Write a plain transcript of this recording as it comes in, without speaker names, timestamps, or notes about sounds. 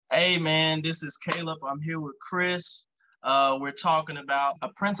Hey man, this is Caleb. I'm here with Chris. We're talking about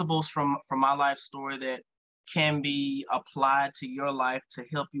principles from my life story that can be applied to your life to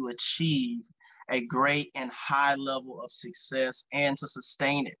help you achieve a great and high level of success and to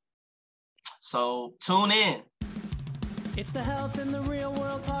sustain it. So tune in. It's the Health in the Real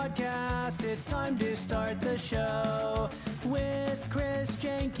World podcast. It's time to start the show with Chris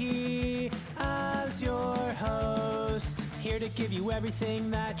Jenke as your host. Here to give you everything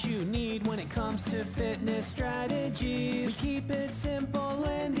that you need when it comes to fitness strategies. We keep it simple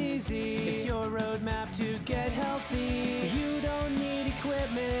and easy. It's your roadmap to get healthy. You don't need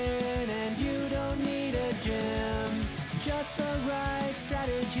equipment and you don't need a gym. Just the right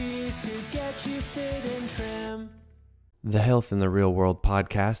strategies to get you fit and trim. The Health in the Real World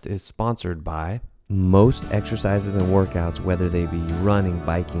podcast is sponsored by most exercises and workouts, whether they be running,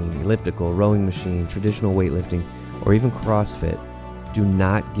 biking, elliptical, rowing machine, traditional weightlifting, or even CrossFit, do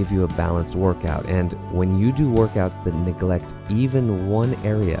not give you a balanced workout. And when you do workouts that neglect even one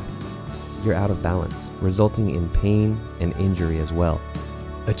area, you're out of balance, resulting in pain and injury as well.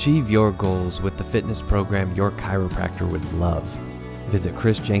 Achieve your goals with the fitness program your chiropractor would love. Visit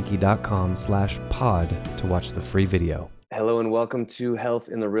chrisjenke.com/pod to watch the free video. Hello and welcome to Health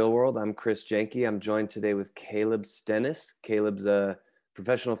in the Real World. I'm Chris Jenke. I'm joined today with Caleb Stennis. Caleb's a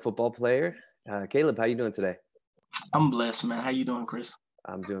professional football player. Caleb, how you doing today? I'm blessed, man. How you doing, Chris?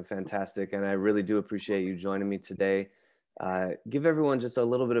 I'm doing fantastic, and I really do appreciate you joining me today. Give everyone just a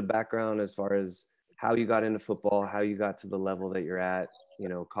little bit of background as far as how you got into football, how you got to the level that you're at,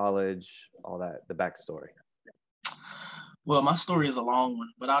 college, all that, the backstory. Well, my story is a long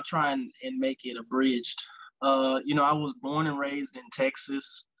one, but I'll try and make it abridged. I was born and raised in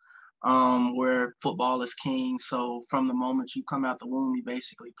Texas, where football is king. So from the moment you come out the womb, you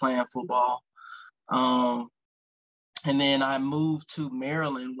basically playing football. And then I moved to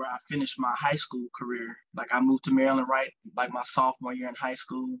Maryland where I finished my high school career. Like I moved to Maryland right like my sophomore year in high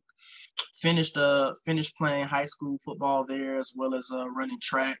school. Finished playing high school football there as well as running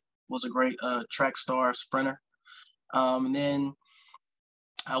track. Was a great track star sprinter. And then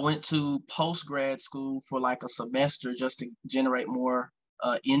I went to post-grad school for like a semester just to generate more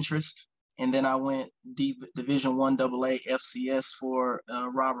interest. And then I went Division I AA FCS for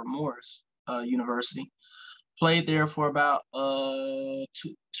Robert Morris University. Played there for about 2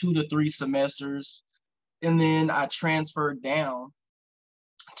 to 3 semesters. And then I transferred down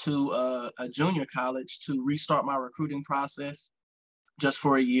to a junior college to restart my recruiting process just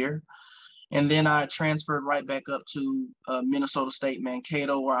for a year. And then I transferred right back up to Minnesota State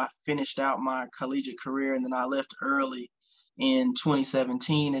Mankato, where I finished out my collegiate career. And then I left early in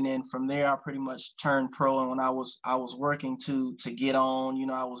 2017. And then from there, I pretty much turned pro. And when I was working to get on,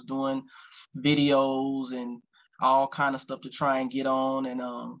 I was doing videos and all kind of stuff to try and get on. And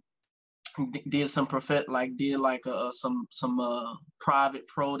did some private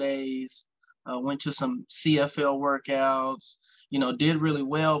pro days. Went to some CFL workouts. Did really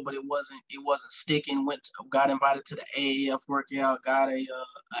well, but it wasn't sticking. Got invited to the AAF workout, got a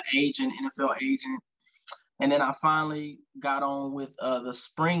agent, NFL agent, and then I finally got on with the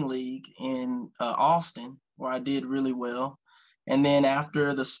Spring League in Austin, where I did really well. And then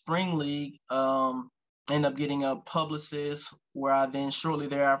after the Spring League, ended up getting a publicist, where I then shortly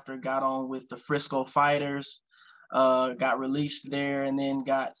thereafter got on with the Frisco Fighters. Got released there and then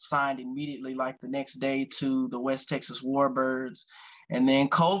got signed immediately like the next day to the West Texas Warbirds. And then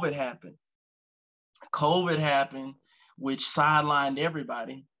COVID happened, which sidelined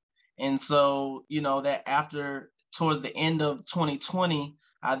everybody. And so, that after towards the end of 2020,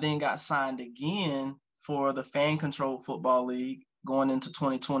 I then got signed again for the Fan Controlled Football League going into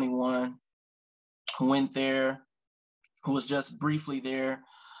 2021. Went there, was just briefly there.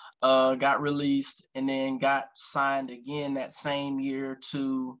 Got released and then got signed again that same year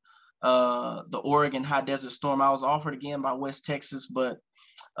to the Oregon High Desert Storm. I was offered again by West Texas, but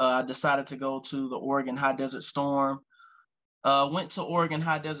I decided to go to the Oregon High Desert Storm. Went to Oregon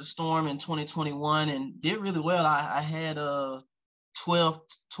High Desert Storm in 2021 and did really well. I had 12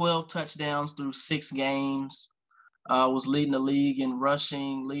 touchdowns through 6 games. Was leading the league in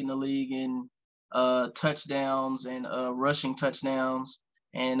rushing, leading the league in touchdowns and rushing touchdowns.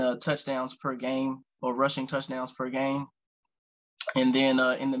 And touchdowns per game or rushing touchdowns per game. And then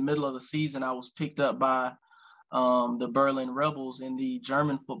in the middle of the season, I was picked up by the Berlin Rebels in the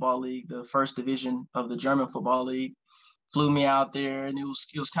German Football League, the first division of the German Football League. Flew me out there, and it was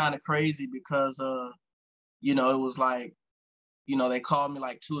kind of crazy because it was like, they called me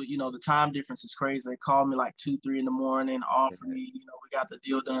like the time difference is crazy. They called me like 2-3 in the morning, offered me, we got the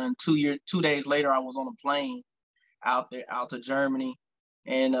deal done. 2 days later, I was on a plane out to Germany.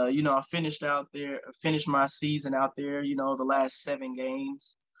 And I finished my season out there, the last 7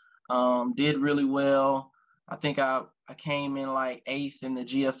 games. Did really well. I think I came in like 8th in the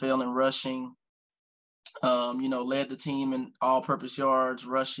GFL in rushing. Led the team in all-purpose yards,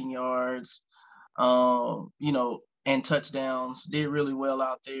 rushing yards, and touchdowns. Did really well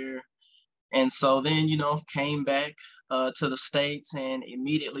out there. And so then, came back to the States and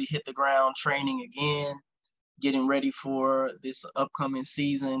immediately hit the ground training again, getting ready for this upcoming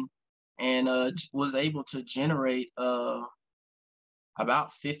season, and was able to generate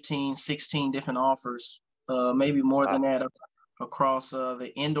about 15, 16 different offers, maybe more than that, across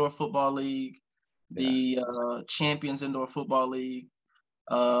the Indoor Football League, the Champions Indoor Football League,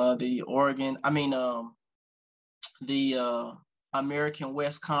 the American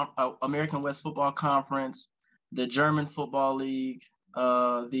West Football Conference, the German Football League,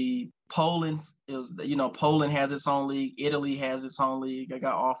 the Poland Poland has its own league. Italy has its own league. I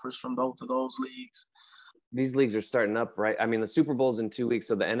got offers from both of those leagues. These leagues are starting up, right? I mean, the Super Bowl's in 2 weeks,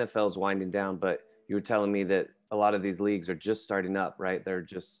 so the NFL is winding down, but you were telling me that a lot of these leagues are just starting up, right? They're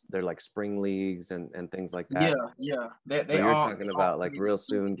like spring leagues and things like that. Yeah. They you're talking about like real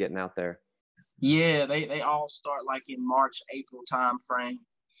soon getting out there. Yeah, they all start like in March, April time frame.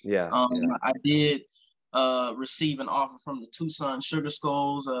 Yeah. I did receive an offer from the Tucson Sugar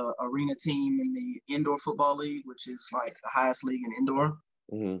Skulls arena team in the Indoor Football League, which is like the highest league in indoor.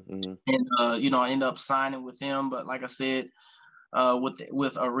 Mm-hmm. And I ended up signing with them. But like I said,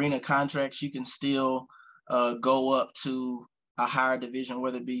 with arena contracts, you can still go up to a higher division,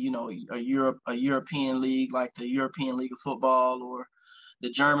 whether it be a European league like the European League of Football, or the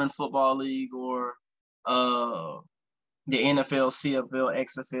German Football League, or the NFL, CFL,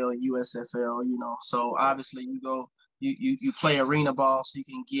 XFL, USFL. So obviously you play arena ball so you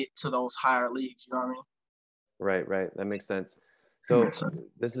can get to those higher leagues. You know what I mean? Right. That makes sense. So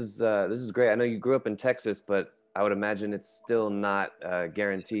this is great. I know you grew up in Texas, but I would imagine it's still not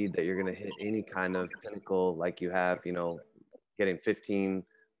guaranteed that you're going to hit any kind of pinnacle like you have, getting 15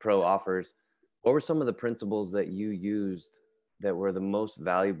 pro offers. What were some of the principles that you used that were the most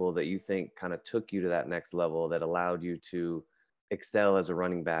valuable that you think kind of took you to that next level, that allowed you to excel as a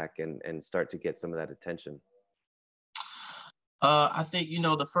running back and start to get some of that attention? I think,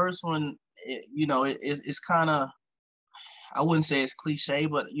 the first one, it's kind of, I wouldn't say it's cliche,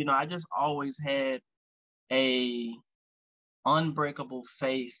 but, I just always had a unbreakable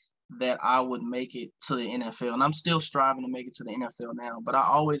faith that I would make it to the NFL. And I'm still striving to make it to the NFL now, but I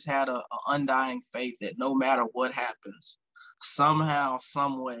always had a undying faith that no matter what happens, somehow,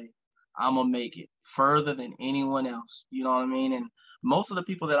 some way, I'm gonna make it further than anyone else. You know what I mean? And most of the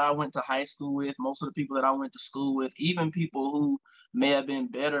people that I went to high school with, most of the people that I went to school with, even people who may have been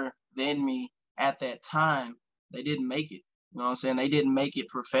better than me at that time, they didn't make it. You know what I'm saying? They didn't make it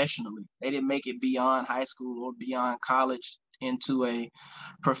professionally. They didn't make it beyond high school or beyond college into a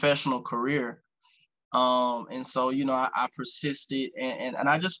professional career. And so, I persisted, and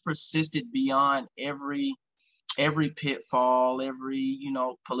I just persisted beyond every pitfall, every,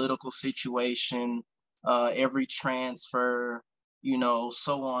 political situation, every transfer,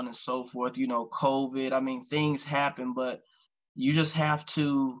 so on and so forth, COVID. I mean, things happen, but you just have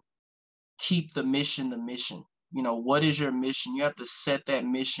to keep the mission the mission. What is your mission? You have to set that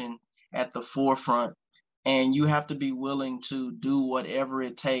mission at the forefront, and you have to be willing to do whatever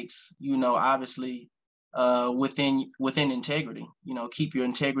it takes, obviously, within integrity. Keep your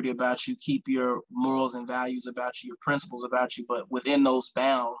integrity about you, keep your morals and values about you, your principles about you, but within those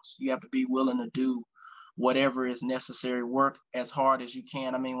bounds, you have to be willing to do whatever is necessary, work as hard as you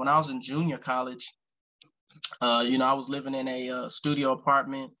can. I mean, when I was in junior college, I was living in a studio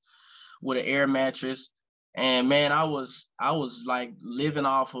apartment with an air mattress, and man, I was like living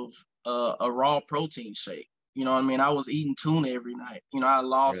off of a raw protein shake. You know what I mean? I was eating tuna every night. I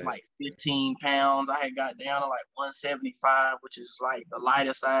lost like 15 pounds. I had got down to like 175, which is like the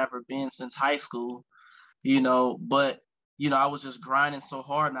lightest I ever been since high school. But I was just grinding so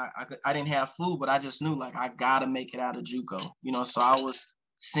hard, and I didn't have food, but I just knew like I gotta make it out of JUCO. So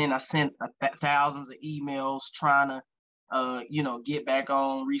I sent thousands of emails trying to get back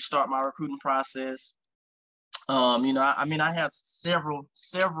on, restart my recruiting process. I have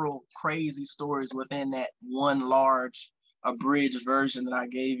several crazy stories within that one large abridged version that I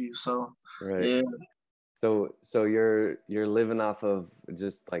gave you. So, yeah. So you're living off of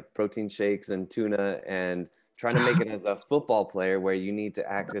just like protein shakes and tuna and trying to make it as a football player, where you need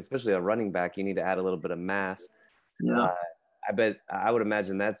to act, especially a running back, you need to add a little bit of mass. Yeah. I would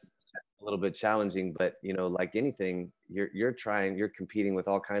imagine that's a little bit challenging, but like anything, you're competing with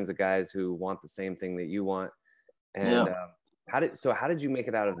all kinds of guys who want the same thing that you want. And How did you make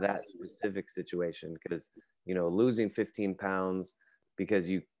it out of that specific situation? Because, losing 15 pounds because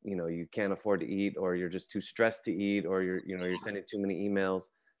you can't afford to eat, or you're just too stressed to eat, or you're sending too many emails.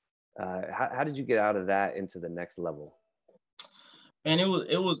 How did you get out of that into the next level? And it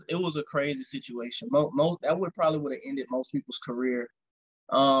was a crazy situation. That would have ended most people's career.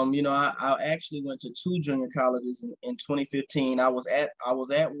 I actually went to 2 junior colleges in 2015. I was at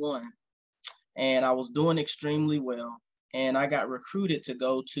one, and I was doing extremely well. And I got recruited to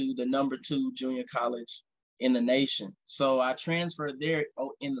go to the number 2 junior college in the nation. So I transferred there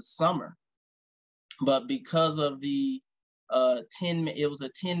in the summer. But because of the it was a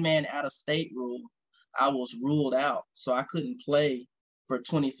 10-man out of state rule, I was ruled out. So I couldn't play for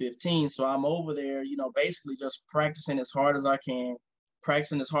 2015. So I'm over there, basically just practicing as hard as I can.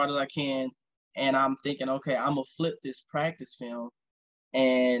 And I'm thinking, okay, I'm gonna flip this practice film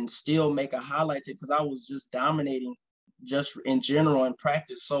and still make a highlight tape, because I was just dominating just in general in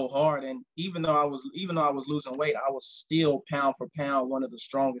practice so hard. And even though I was losing weight, I was still pound for pound one of the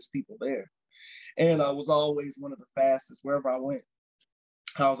strongest people there. And I was always one of the fastest wherever I went.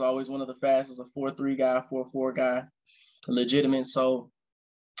 I was always one of the fastest, a 4.3 guy, 4.4 guy, legitimate. So,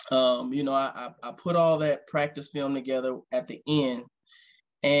 I put all that practice film together at the end.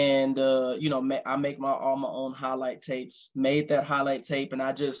 And, I make all my own highlight tapes, made that highlight tape, and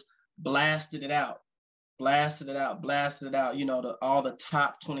I just blasted it out, all the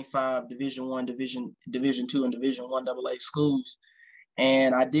top 25 Division I, Division II, and Division I AA schools.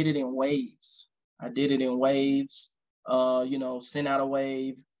 And I did it in waves. Sent out a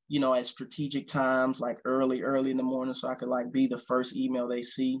wave, at strategic times, like early in the morning, so I could be the first email they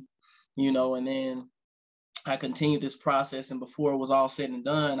see, and then I continued this process. And before it was all said and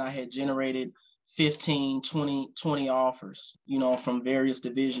done, I had generated 15, 20 offers, from various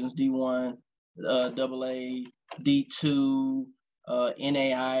divisions, D1, AA, D2,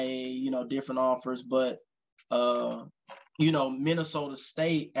 NAIA, different offers. But, Minnesota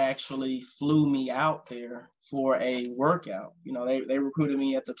State actually flew me out there for a workout. They recruited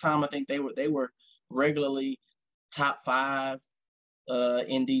me at the time. I think they were regularly top 5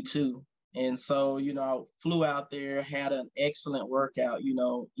 in D2. And so, I flew out there, had an excellent workout.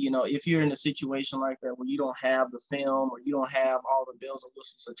 If you're in a situation like that where you don't have the film, or you don't have all the bells and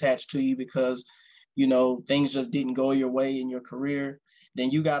whistles attached to you because, things just didn't go your way in your career, then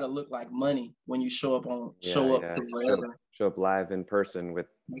you got to look like money when you show up live in person with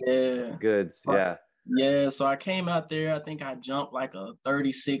goods. Yeah. So I came out there. I think I jumped like a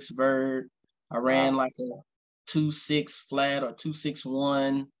 36 vert. I ran like a 2.6 flat or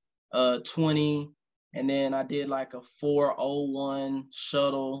 2.61 20, and then I did like a 4.01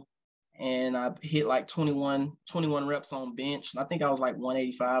 shuttle, and I hit like 21 reps on bench. And I think I was like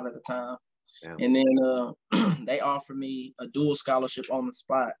 185 at the time. Yeah. And then they offered me a dual scholarship on the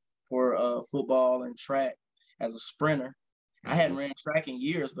spot for football and track as a sprinter. Mm-hmm. I hadn't ran track in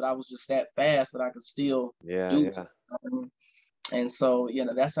years, but I was just that fast that I could still do it. And so,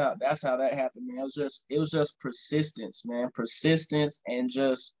 that's how that happened, man. It was just persistence, man. Persistence, and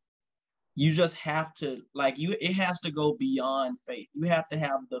you just have to, it has to go beyond faith. You have to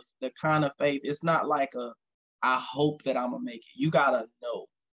have the kind of faith. It's not like I hope that I'm gonna make it. You gotta know.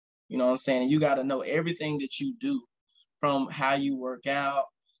 You know what I'm saying? You got to know everything that you do, from how you work out,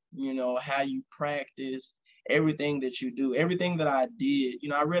 how you practice, everything that you do, everything that I did.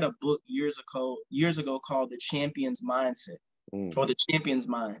 I read a book years ago called The Champion's Mindset, or The Champion's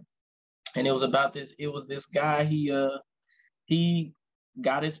Mind. And it was about this. It was this guy, he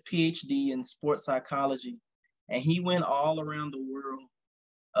got his PhD in sports psychology, and he went all around the world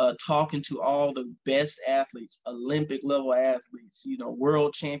talking to all the best athletes, Olympic level athletes,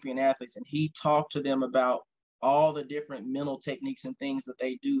 world champion athletes. And he talked to them about all the different mental techniques and things that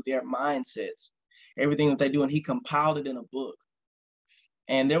they do, their mindsets, everything that they do. And he compiled it in a book.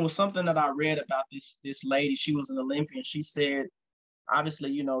 And there was something that I read about this lady. She was an Olympian. She said,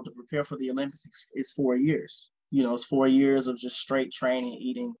 obviously, to prepare for the Olympics is 4 years. It's 4 years of just straight training,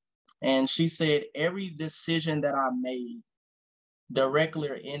 eating. And she said, every decision that I made, directly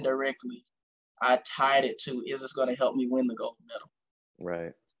or indirectly, I tied it to, is this going to help me win the gold medal?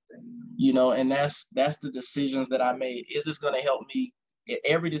 Right. And that's the decisions that I made. Is this going to help me?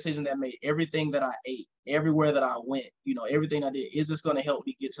 Every decision that I made, everything that I ate, everywhere that I went, everything I did, is this going to help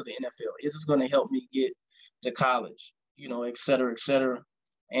me get to the NFL? Is this going to help me get to college? Et cetera, et cetera.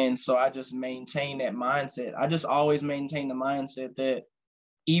 And so I just maintained that mindset. I just always maintained the mindset that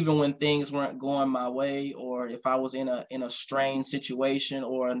even when things weren't going my way, or if I was in a strained situation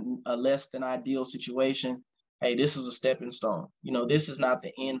or a less than ideal situation, hey, this is a stepping stone. This is not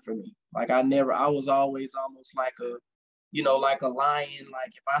the end for me. I was always almost like like a lion.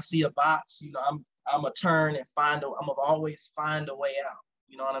 Like if I see a box, I'm a turn and I'm gonna always find a way out.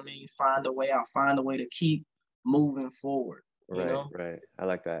 You know what I mean? Find a way out, find a way to keep moving forward. Right, right. I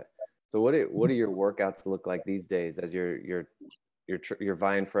like that. So what do your workouts look like these days as you're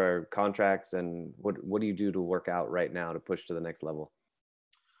vying for contracts, and what do you do to work out right now to push to the next level?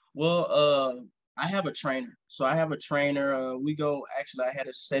 Well, I have a trainer. So I have a trainer. I had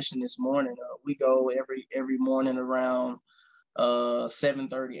a session this morning. We go every morning around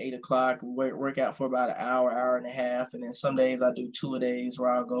 7:30, 8 o'clock, work out for about an hour and a half. And then some days I do 2 days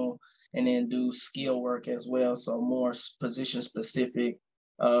where I'll go and then do skill work as well. So more position specific,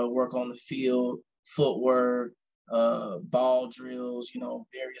 work on the field, footwork, ball drills,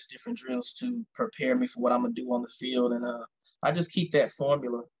 various different drills to prepare me for what I'm gonna do on the field. And I just keep that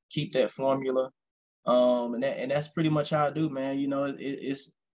formula. And that's pretty much how I do, man.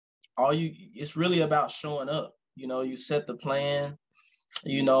 It's really about showing up. You set the plan,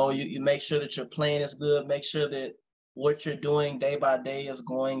 you make sure that your plan is good, make sure that what you're doing day by day is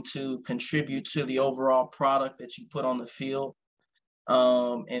going to contribute to the overall product that you put on the field.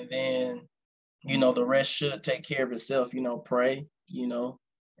 And then, the rest should take care of itself, pray,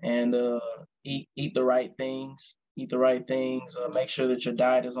 and eat the right things, make sure that your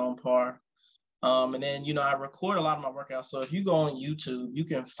diet is on par. And then, I record a lot of my workouts. So if you go on YouTube, you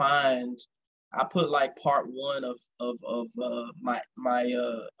can find, I put like part one of my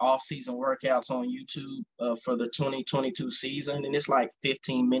off-season workouts on YouTube for the 2022 season. And it's like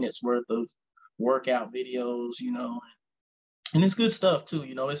 15 minutes worth of workout videos, and it's good stuff too.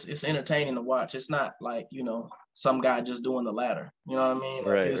 It's entertaining to watch. It's not like, some guy just doing the ladder. You know what I mean?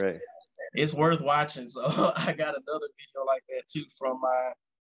 Like right. It's worth watching. So I got another video like that too from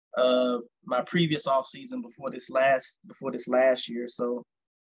my previous off season before this last year. So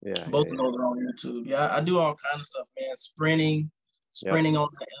both of those are on YouTube. Yeah, I do all kinds of stuff, man. Sprinting on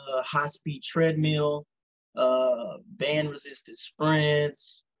the high speed treadmill, band resisted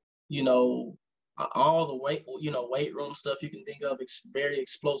sprints, all the weight room stuff you can think of. It's very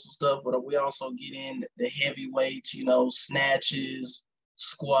explosive stuff, but we also get in the heavy weights, snatches,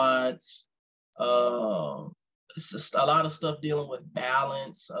 squats, it's just a lot of stuff dealing with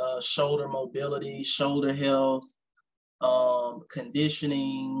balance, shoulder mobility, shoulder health,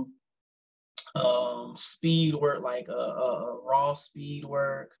 conditioning, speed work, like raw speed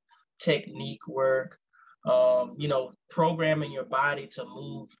work, technique work, programming your body to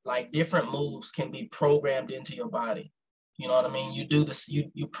move. Like different moves can be programmed into your body. You know what I mean? You do this,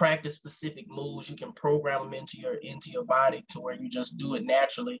 you practice specific moves, you can program them into your body to where you just do it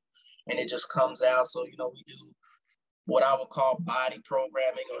naturally and it just comes out. So, we do what I would call body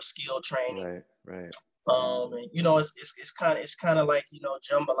programming or skill training. Right. And it's kind of like,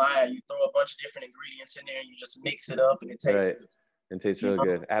 jambalaya. You throw a bunch of different ingredients in there and you just mix it up and it tastes good. It tastes really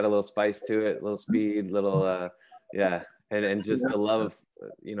good. Add a little spice to it, a little speed, and just the love,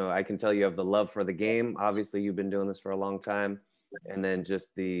 I can tell you have the love for the game. Obviously you've been doing this for a long time. And then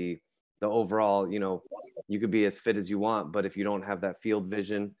just the overall, you could be as fit as you want, but if you don't have that field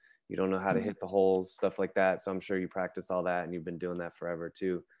vision, you don't know how to hit the holes, stuff like that. So I'm sure you practice all that and you've been doing that forever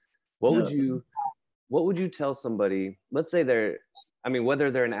too. What would you tell somebody, let's say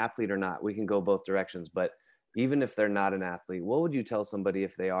whether they're an athlete or not, we can go both directions, but even if they're not an athlete, what would you tell somebody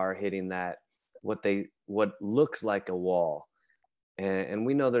if they are hitting that, what looks like a wall? And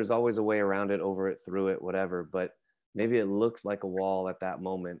we know there's always a way around it, over it, through it, whatever, but maybe it looks like a wall at that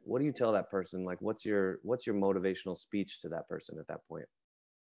moment. What do you tell that person? Like, what's your motivational speech to that person at that point?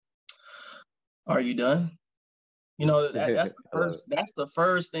 Are you done? That's the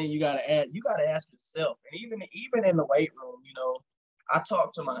first thing you got to add. You got to ask yourself. And even in the weight room, I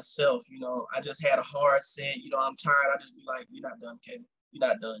talk to myself, I just had a hard set, I'm tired. I just be like, you're not done, Kevin. You're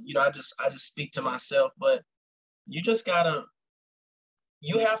not done. I just speak to myself, but you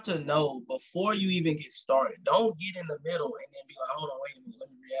have to know before you even get started. Don't get in the middle and then be like, hold on, wait a minute,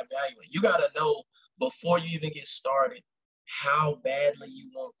 let me reevaluate. You got to know before you even get started how badly you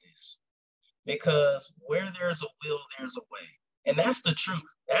want this. Because where there's a will, there's a way. And that's the truth.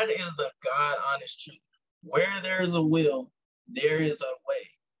 That is the God honest truth. Where there's a will, there is a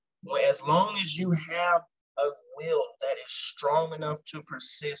way. As long as you have a will that is strong enough to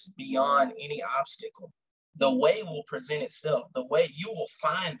persist beyond any obstacle, the way will present itself. You will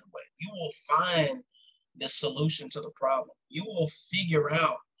find the way. You will find the solution to the problem. You will figure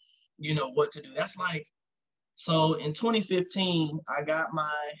out, what to do. That's like, so in 2015, I got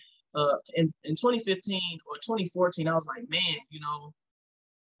my, in 2015 or 2014, I was like, man,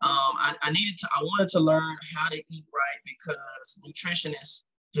 I wanted to learn how to eat right, because nutritionists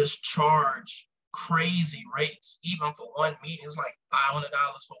just charge crazy rates, even for one meeting. It was like $500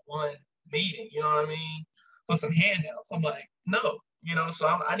 for one meeting, you know what I mean? For some handouts. I'm like, no, so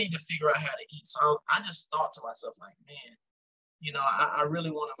I need to figure out how to eat. So I just thought to myself, like, man, I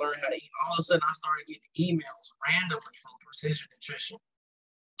really want to learn how to eat. All of a sudden, I started getting emails randomly from Precision Nutrition.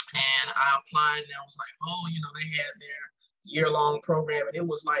 And I applied, and I was like, oh, they had their year-long program, and it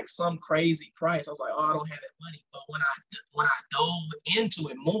was like some crazy price. I was like, oh, I don't have that money. But when I dove into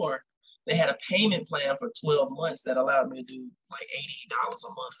it more, they had a payment plan for 12 months that allowed me to do like $80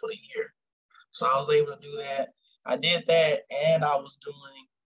 a month for the year. So I was able to do that. I did that, and I was doing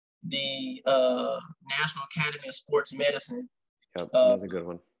the National Academy of Sports Medicine. Yep, that's a good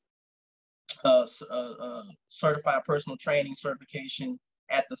one. Certified personal training certification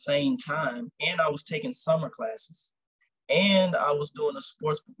at the same time, and I was taking summer classes, and I was doing a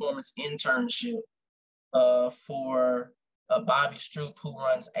sports performance internship for Bobby Stroop, who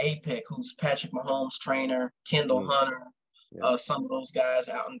runs APEC, who's Patrick Mahomes' trainer, Kendall Hunter, some of those guys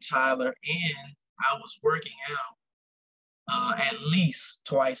out in Tyler, and I was working out at least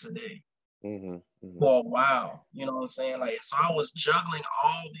twice a day for a while. You know what I'm saying? Like, so I was juggling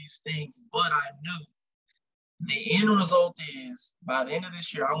all these things, but I knew the end result is by the end of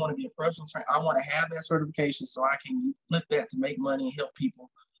this year, I want to be a personal trainer. I want to have that certification so I can flip that to make money and help people,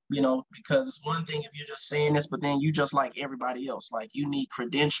 because it's one thing if you're just saying this, but then you just like everybody else, like you need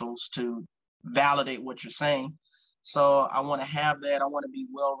credentials to validate what you're saying. So I want to have that. I want to be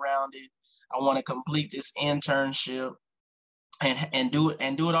well-rounded. I want to complete this internship and do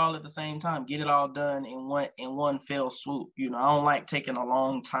it all at the same time. Get it all done in one fell swoop. I don't like taking a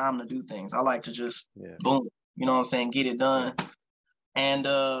long time to do things. I like to just boom. You know what I'm saying? Get it done. And,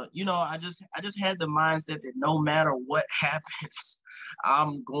 I just had the mindset that no matter what happens,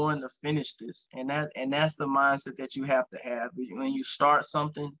 I'm going to finish this. And that's the mindset that you have to have. When you start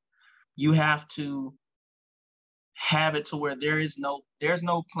something, you have to have it to where there's no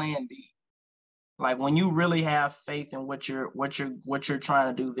plan B. Like when you really have faith in what you're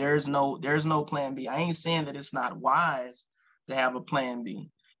trying to do, there's no plan B. I ain't saying that it's not wise to have a plan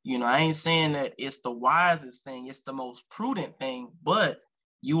B. I ain't saying that it's the wisest thing, it's the most prudent thing, but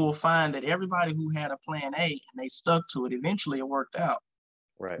you will find that everybody who had a plan A and they stuck to it, eventually it worked out.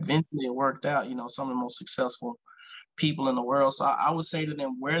 Right. Eventually it worked out, some of the most successful people in the world. So I would say to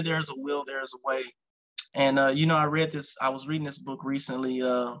them, where there's a will, there's a way. And, I was reading this book recently,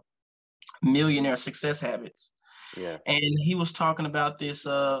 Millionaire Success Habits. Yeah. And he was talking about this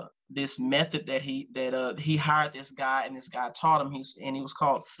method that he hired this guy, and this guy taught him. He was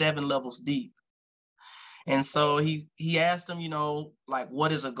called 7 Levels Deep. And so he asked him, like,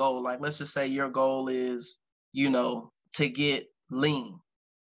 what is a goal? Like, let's just say your goal is, to get lean.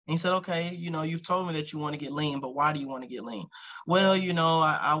 And he said, okay, you've told me that you want to get lean, but why do you want to get lean? Well,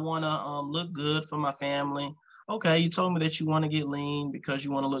 I want to look good for my family. Okay, you told me that you want to get lean because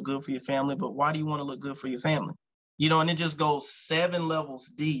you want to look good for your family, but why do you want to look good for your family? And it just goes 7 levels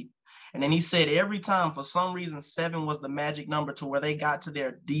deep. And then he said every time, for some reason, 7 was the magic number to where they got to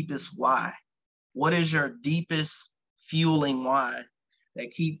their deepest why. What is your deepest fueling why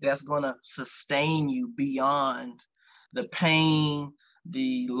that's going to sustain you beyond the pain,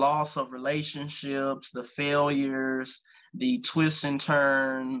 the loss of relationships, the failures, the twists and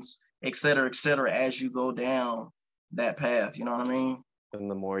turns, et cetera, as you go down that path, you know what I mean?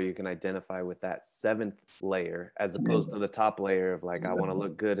 And the more you can identify with that 7th layer, as opposed to the top layer of like, I want to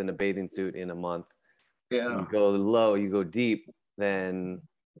look good in a bathing suit in a month. Yeah. You go low, you go deep, then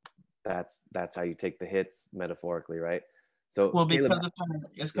that's how you take the hits metaphorically, right? So well, because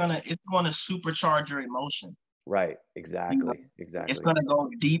it's gonna supercharge your emotion. Right. Exactly. It's gonna go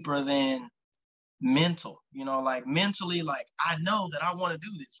deeper than mental, like mentally, like I know that I want to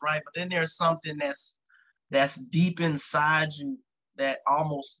do this, right? But then there's something that's deep inside you that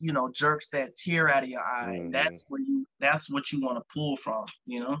almost, jerks that tear out of your eye. And that's what you want to pull from,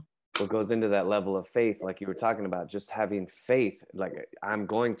 What goes into that level of faith, like you were talking about, just having faith, like I'm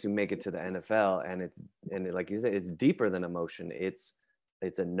going to make it to the NFL, and like you said, it's deeper than emotion. It's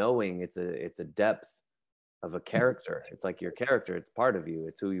a knowing, it's a depth of a character. It's like your character, it's part of you,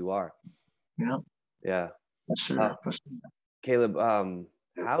 it's who you are. Yeah. For sure. Caleb,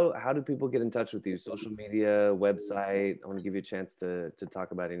 how do people get in touch with you? Social media, website? I want to give you a chance to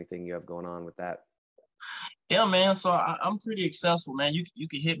talk about anything you have going on with that. Yeah, man. So I'm pretty accessible, man. You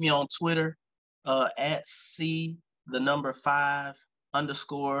can hit me on Twitter at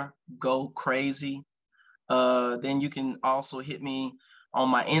C_5_go_crazy. Then you can also hit me on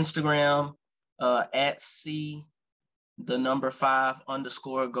my Instagram at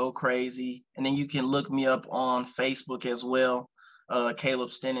C_5_go_crazy. And then you can look me up on Facebook as well,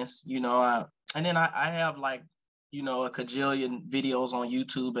 Caleb Stennis. And then I have like, you know, a cajillion videos on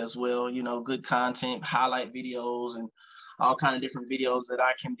YouTube as well, you know, good content, highlight videos and all kind of different videos that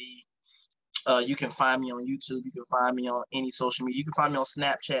I can be. You can find me on YouTube. You can find me on any social media. You can find me on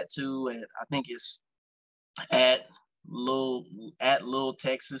Snapchat too. And I think it's at Lil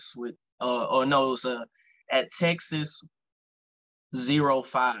Texas with or no, it's at Texas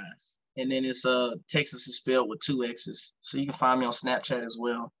 05. And then it's Texas is spelled with 2 X's. So you can find me on Snapchat as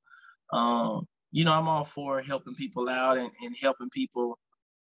well. You know, I'm all for helping people out and helping people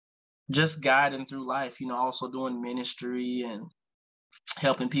just guiding through life, you know, also doing ministry and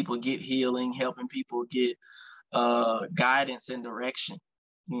helping people get healing, helping people get guidance and direction,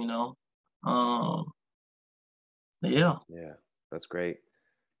 you know. Yeah. Yeah, that's great.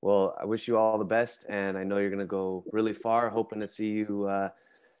 Well, I wish you all the best, and I know you're going to go really far, hoping to see you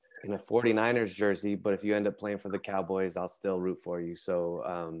in a 49ers jersey, but if you end up playing for the Cowboys, I'll still root for you. So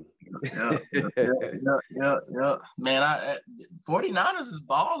yeah. Man, 49ers is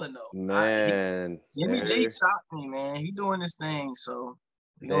balling though. Man, Jimmy G shocked me, man. He doing this thing, so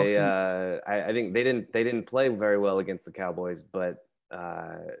they I think they didn't play very well against the Cowboys, but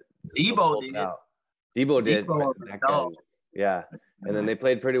Debo did. Debo did. Yeah. And then they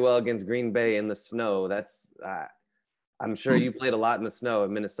played pretty well against Green Bay in the snow. That's I'm sure you played a lot in the snow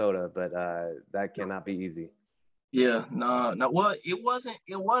in Minnesota, but that cannot be easy. Yeah, no. Well, it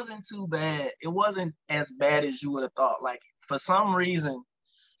wasn't too bad. It wasn't as bad as you would have thought. Like for some reason,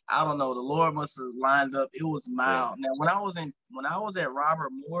 I don't know, the Lord must have lined up. It was mild. Yeah. Now when I was at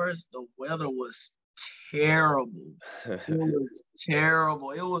Robert Morris, the weather was terrible. It was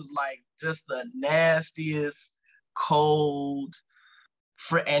terrible. It was like just the nastiest cold.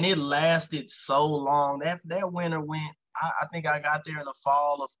 And it lasted so long. That winter went. I think I got there in the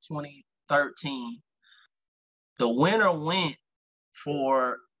fall of 2013. The winter went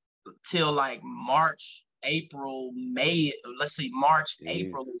for till like March, April, May. Let's see, March,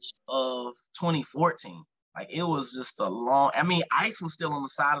 April of 2014. Like it was just a long. I mean, ice was still on the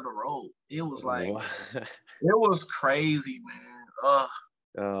side of the road. It was like it was crazy, man.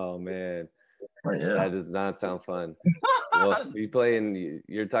 Oh man. Yeah. That does not sound fun. Well,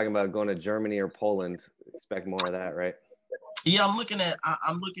 you're talking about going to Germany or Poland. Expect more of that, right? Yeah, I'm looking at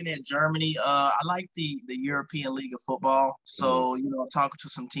Germany. I like the European League of Football. So, you know, talking to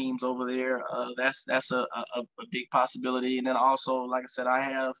some teams over there, that's a big possibility. And then also, like I said, I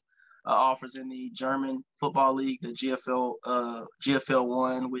have offers in the German Football League, the GFL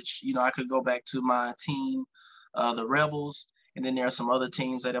 1, which, you know, I could go back to my team, the Rebels. And then there are some other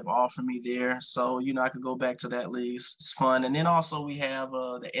teams that have offered me there. So, you know, I could go back to that league. It's fun. And then also we have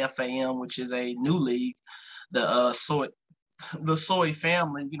the FAM, which is a new league, the Soy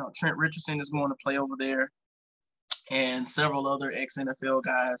family. You know, Trent Richardson is going to play over there. And several other ex-NFL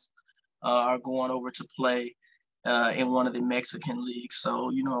guys are going over to play in one of the Mexican leagues. So,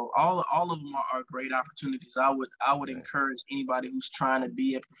 you know, all of them are great opportunities. I would encourage anybody who's trying to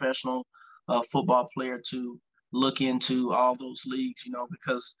be a professional football player to look into all those leagues, you know,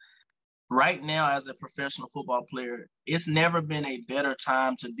 because right now as a professional football player, it's never been a better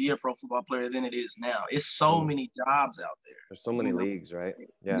time to be a pro football player than it is now. It's so many jobs out there. There's so many leagues, right?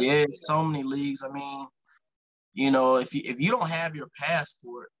 Yeah, so many leagues. I mean, you know, if you don't have your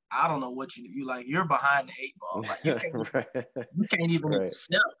passport, I don't know what you like. You're behind the 8 ball. Like you can't even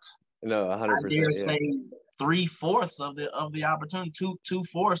accept. No, 100%. I dare say 3/4 of the opportunity, 2/4,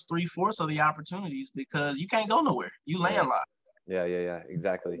 3/4 of the opportunities, because you can't go nowhere. You landlocked. Yeah,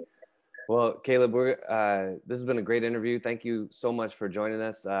 exactly. Well, Caleb, this has been a great interview. Thank you so much for joining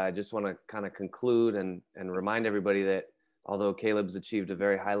us. I just want to kind of conclude and remind everybody that although Caleb's achieved a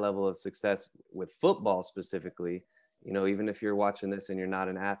very high level of success with football specifically, you know, even if you're watching this and you're not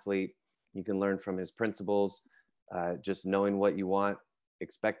an athlete, you can learn from his principles, just knowing what you want,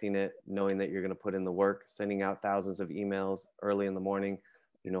 expecting it, knowing that you're going to put in the work, sending out thousands of emails early in the morning,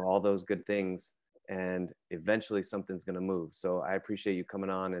 you know, all those good things. And eventually something's going to move. So I appreciate you coming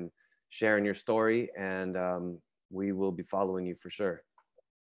on and sharing your story, and we will be following you for sure.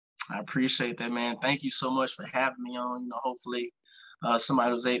 I appreciate that, man. Thank you so much for having me on. You know, hopefully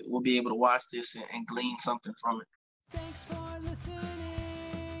somebody will be able to watch this and glean something from it. Thanks for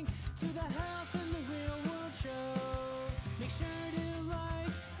listening to the Health in the Real World Show. Make sure to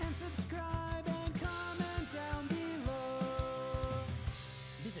like and subscribe and comment down below.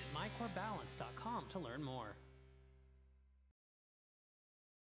 Visit mycorebalance.com to learn more.